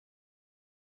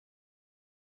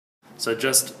So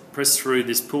just press through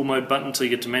this pool mode button until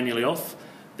you get to manually off,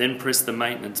 then press the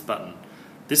maintenance button.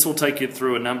 This will take you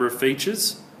through a number of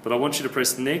features, but I want you to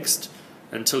press next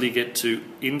until you get to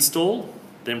install,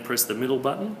 then press the middle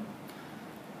button.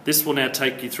 This will now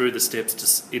take you through the steps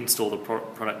to install the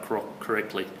product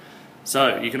correctly.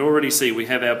 So you can already see we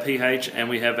have our pH and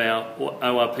we have our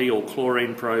ORP or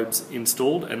chlorine probes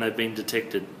installed, and they've been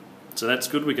detected. So that's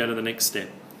good. We go to the next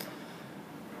step.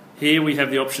 Here we have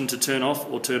the option to turn off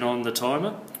or turn on the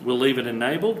timer. We'll leave it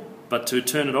enabled, but to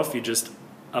turn it off you just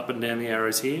up and down the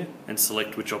arrows here and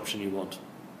select which option you want.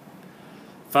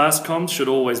 Fast comms should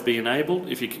always be enabled,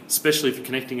 especially if you're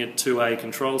connecting it to a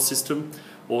control system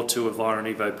or to a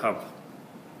Viron Evo pump.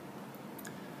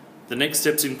 The next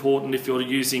step's important if you're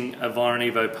using a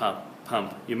Viron Evo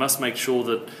pump. You must make sure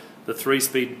that the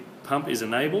 3-speed pump is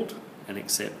enabled and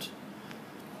accept.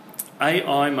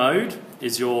 AI mode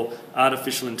is your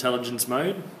artificial intelligence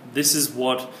mode. This is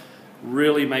what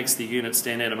really makes the unit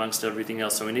stand out amongst everything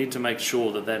else, so we need to make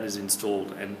sure that that is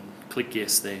installed, and click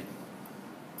yes there.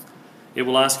 It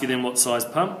will ask you then what size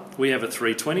pump. We have a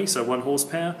 320, so 1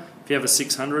 horsepower. If you have a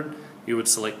 600, you would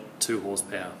select 2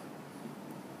 horsepower.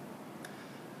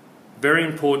 Very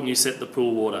important you set the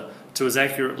pool water to as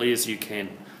accurately as you can.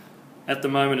 At the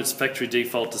moment it's factory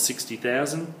default to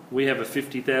 60,000. We have a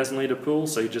 50,000 litre pool,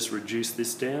 so you just reduce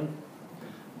this down,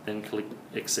 then click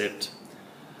accept.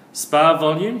 Spa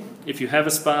volume, if you have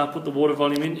a spa, put the water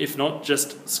volume in. If not,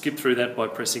 just skip through that by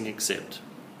pressing accept.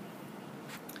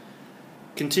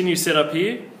 Continue setup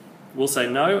here, we'll say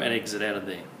no and exit out of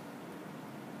there.